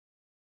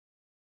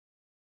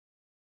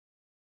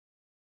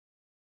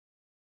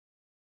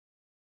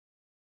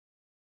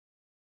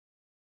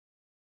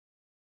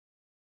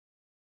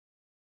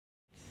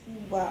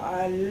Wow,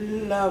 I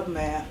love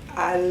math.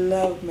 I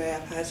love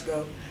math. Let's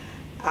go.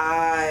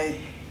 I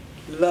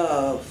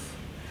love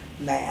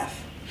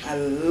math. I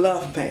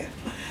love math.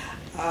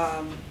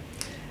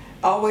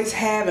 Always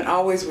have and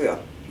always will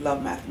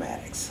love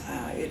mathematics.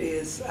 It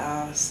is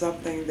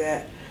something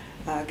that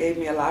gave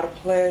me a lot of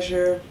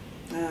pleasure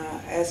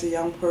as a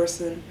young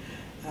person,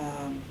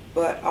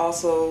 but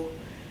also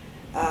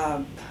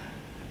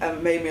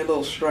made me a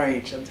little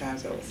strange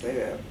sometimes, I would say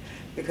that,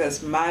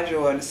 because my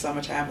joy in the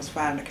summertime was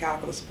finding a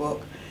calculus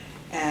book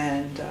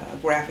and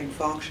graphing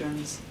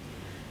functions,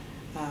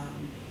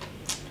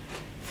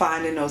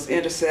 finding those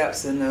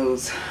intercepts and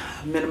those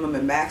minimum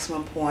and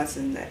maximum points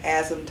and the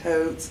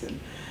asymptotes, and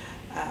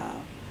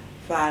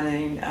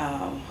finding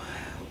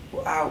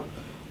out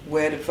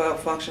where the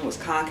function was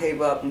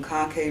concave up and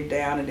concave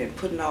down, and then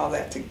putting all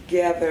that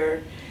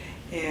together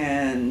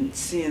and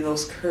seeing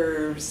those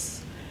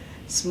curves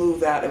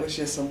smooth out. It was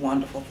just a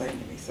wonderful thing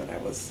to me. So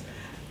that was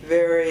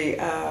very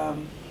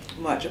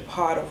much a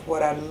part of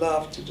what I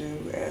loved to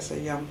do as a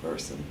young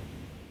person.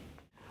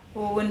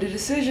 Well, when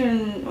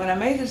I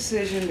made the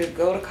decision to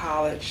go to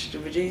college, to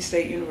Virginia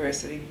State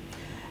University,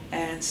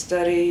 and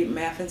study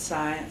math and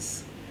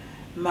science,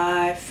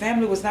 my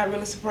family was not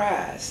really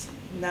surprised,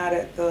 not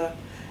at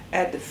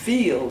the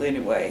field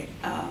anyway.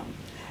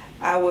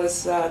 I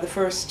was the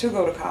first to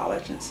go to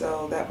college, and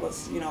so that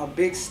was, a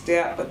big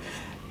step. But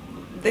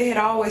they had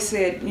always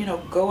said,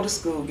 go to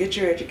school, get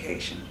your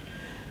education.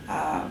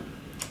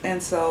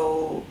 And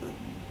so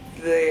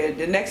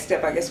the next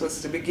step, I guess,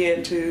 was to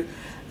begin to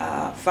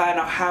find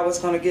out how I was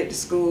going to get to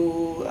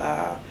school.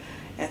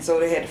 And so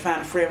they had to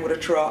find a friend with a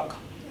truck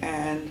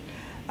and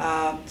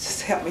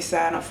just help me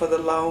sign up for the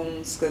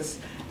loans, because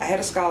I had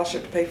a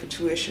scholarship to pay for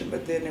tuition,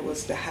 but then it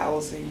was the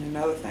housing and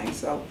other things.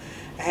 So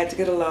I had to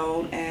get a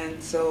loan,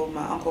 and so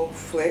my uncle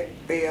Flick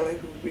Bailey,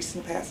 who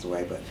recently passed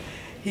away, but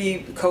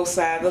he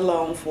co-signed the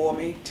loan for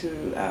me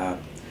to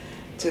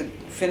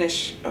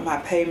finish my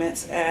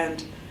payments.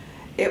 And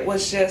it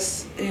was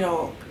just,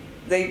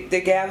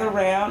 they gather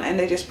around and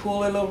they just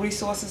pull their little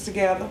resources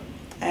together,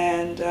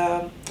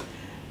 and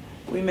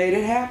we made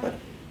it happen.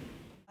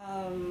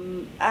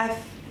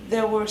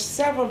 There were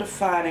several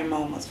defining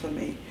moments for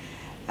me.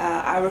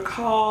 I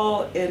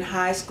recall in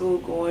high school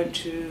going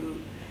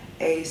to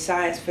a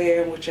science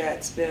fair in which I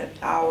had spent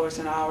hours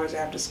and hours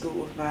after school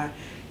with my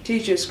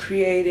teachers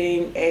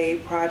creating a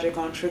project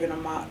on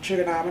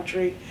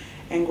trigonometry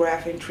and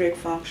graphing trig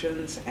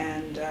functions.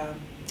 And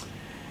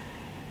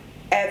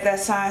at that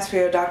science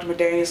fair, Dr.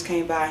 McDaniels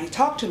came by and he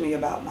talked to me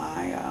about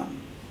my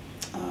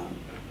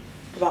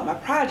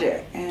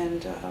project,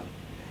 and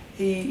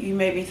he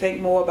made me think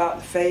more about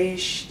the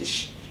phase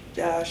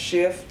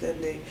shift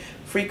and the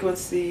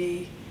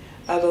frequency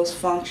of those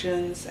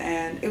functions,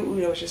 and it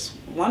was just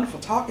wonderful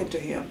talking to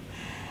him.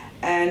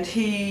 And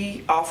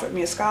he offered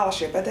me a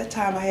scholarship. At that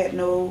time I had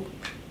no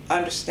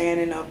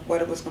understanding of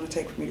what it was going to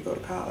take for me to go to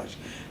college,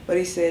 but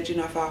he said,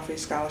 if I offer you a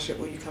scholarship,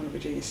 will you come to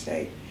Virginia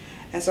State?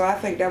 And so I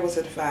think that was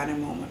a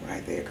defining moment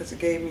right there, because it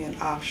gave me an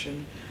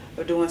option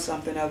of doing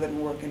something other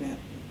than working at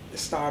the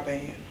Star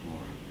Band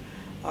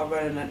or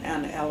running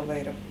an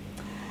elevator.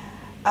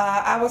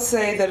 I would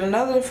say that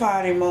another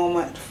defining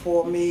moment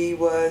for me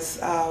was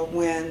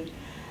when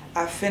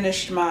I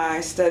finished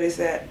my studies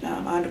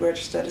my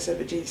undergraduate studies at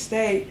Virginia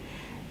State,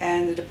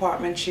 and the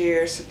department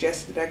chair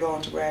suggested that I go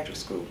on to graduate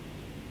school,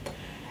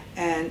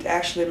 and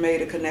actually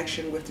made a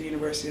connection with the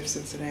University of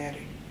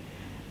Cincinnati.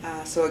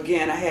 So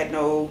again, I had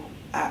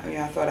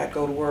I thought I'd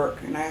go to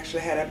work, and I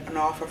actually had an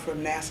offer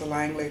from NASA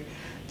Langley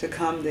to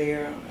come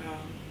there,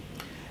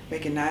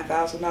 making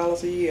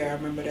 $9,000 a year. I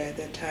remember that at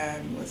that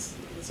time was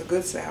a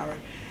good salary.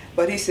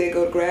 But he said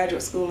go to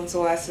graduate school, and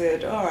so I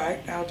said, all right,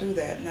 I'll do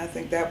that. And I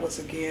think that was,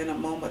 again, a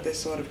moment that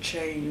sort of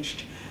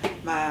changed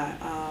my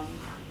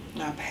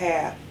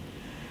path.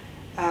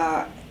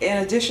 In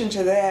addition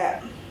to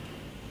that,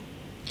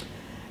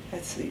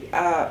 let's see,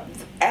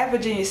 at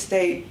Virginia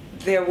State,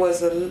 there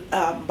was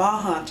Ma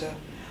Hunter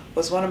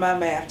was one of my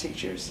math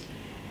teachers,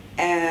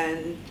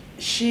 and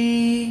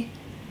she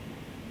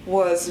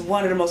was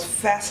one of the most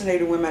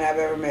fascinating women I've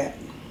ever met.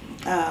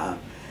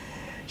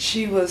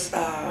 She was,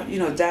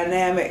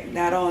 dynamic,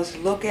 not only to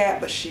look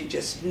at, but she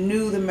just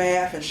knew the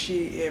math, and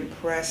she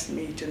impressed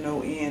me to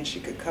no end. She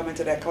could come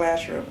into that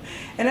classroom.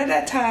 And at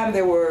that time,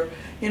 there were,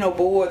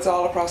 boards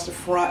all across the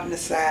front and the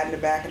side and the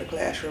back of the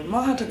classroom.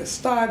 Ma Hunter could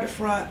start at the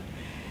front,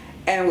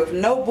 and with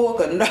no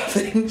book or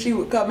nothing, she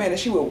would come in and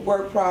she would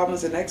work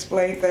problems and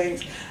explain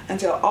things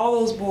until all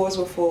those boards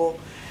were full,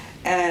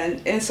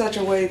 and in such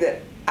a way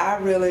that I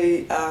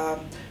really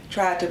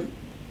tried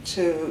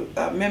to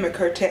mimic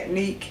her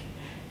technique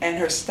and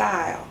her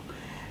style.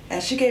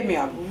 And she gave me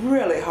a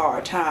really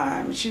hard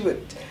time. She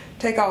would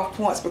take off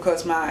points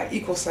because my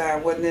equal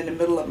sign wasn't in the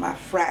middle of my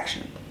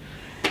fraction.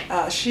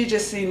 She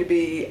just seemed to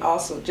be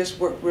also just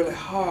worked really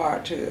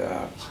hard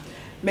to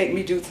make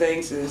me do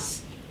things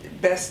as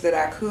best that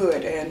I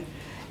could. And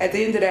at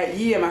the end of that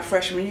year, my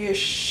freshman year,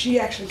 she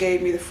actually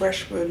gave me the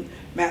Freshman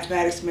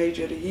Mathematics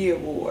Major of the Year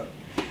award.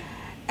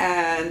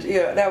 And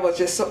that was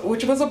just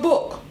which was a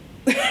book.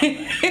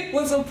 It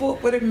was a book,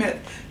 but it meant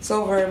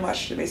so very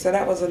much to me. So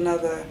that was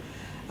another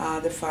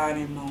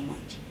defining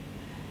moment.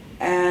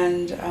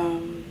 And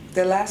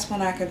the last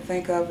one I can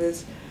think of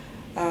is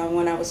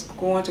when I was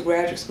going to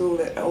graduate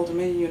school at Old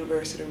Dominion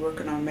University,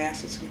 working on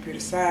Master's in Computer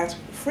Science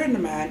with a friend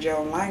of mine,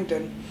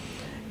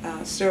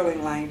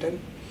 Sterling Langdon.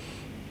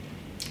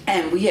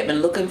 And we had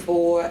been looking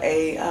for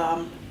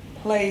a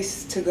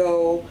place to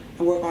go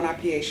and work on our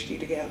PhD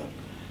together.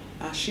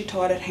 She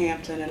taught at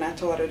Hampton and I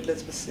taught at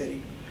Elizabeth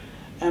City.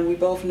 And we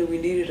both knew we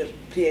needed a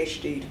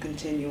PhD to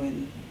continue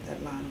in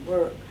that line of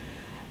work.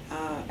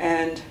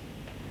 And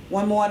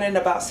one morning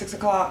about 6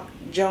 o'clock,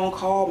 Joan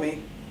called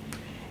me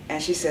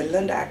and she said,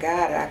 "Linda, I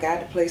got it. I got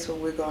the place where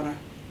we're going to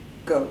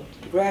go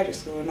to graduate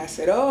school." And I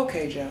said, "Oh,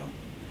 okay, Joan,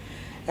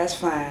 that's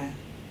fine."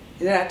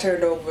 And then I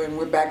turned over and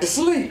went back to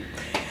sleep.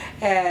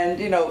 And,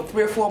 you know,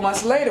 3 or 4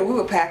 months later, we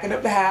were packing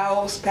up the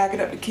house, packing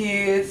up the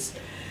kids.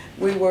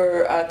 We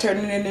were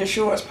turning in the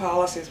insurance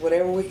policies,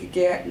 whatever we could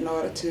get in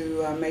order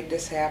to make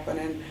this happen.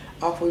 And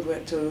off we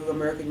went to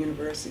American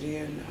University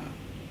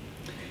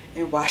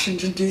in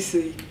Washington,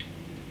 D.C.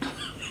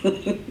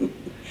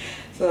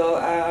 So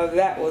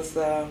that was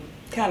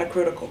kind of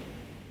critical.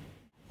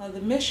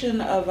 The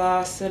mission of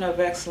our Center of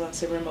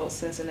Excellence in Remote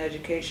Sensing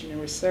Education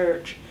and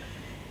Research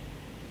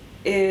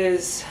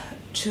is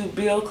to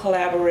build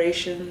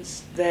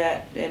collaborations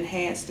that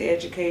enhance the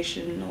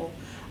educational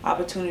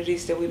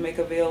opportunities that we make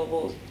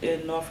available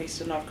in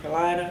northeastern North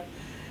Carolina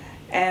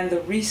and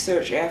the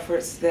research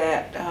efforts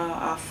that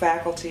our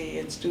faculty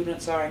and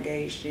students are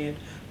engaged in,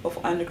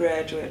 both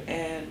undergraduate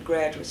and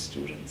graduate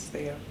students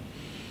there.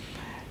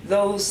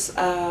 Those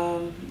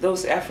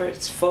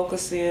efforts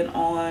focus in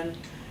on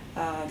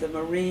the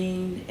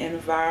marine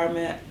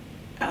environment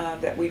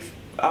that we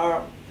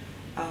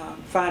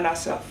find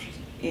ourselves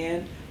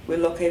in. We're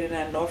located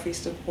in the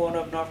northeastern corner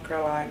of North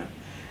Carolina,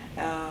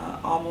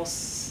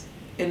 almost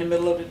in the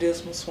middle of the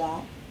Dismal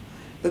Swamp,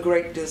 the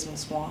Great Dismal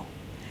Swamp.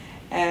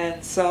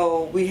 And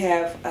so we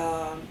have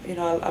you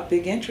know, a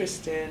big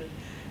interest in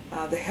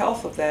the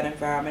health of that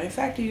environment. In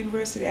fact, the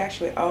university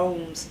actually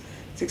owns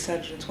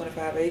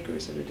 625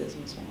 acres of the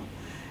Dismal Swamp.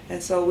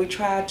 And so we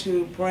try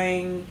to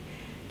bring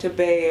to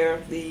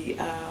bear the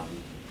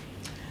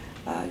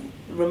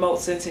remote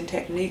sensing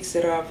techniques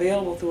that are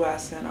available through our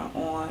center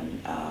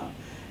on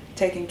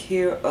taking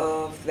care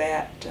of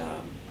that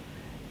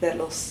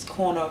little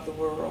corner of the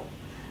world.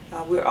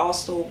 We're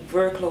also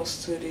very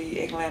close to the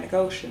Atlantic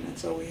Ocean, and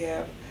so we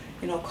have,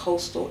 you know,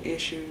 coastal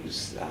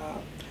issues.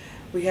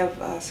 We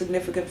have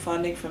significant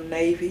funding from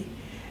Navy,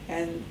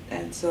 and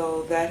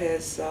so that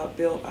has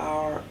built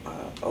our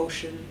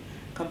ocean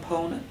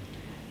component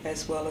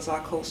as well as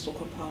our coastal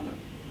component.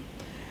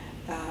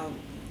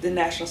 The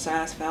National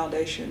Science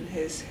Foundation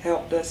has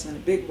helped us in a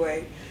big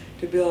way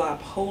to build our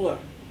polar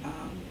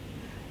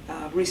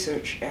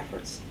research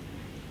efforts.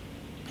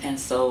 And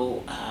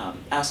so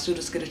our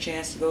students get a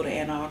chance to go to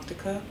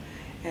Antarctica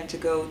and to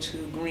go to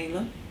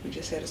Greenland. We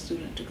just had a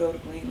student to go to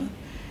Greenland,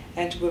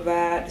 and to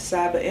provide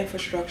cyber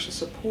infrastructure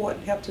support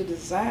and help to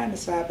design the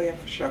cyber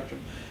infrastructure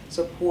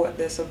support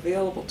that's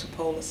available to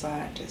polar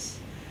scientists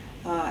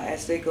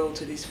as they go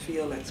to these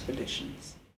field expeditions.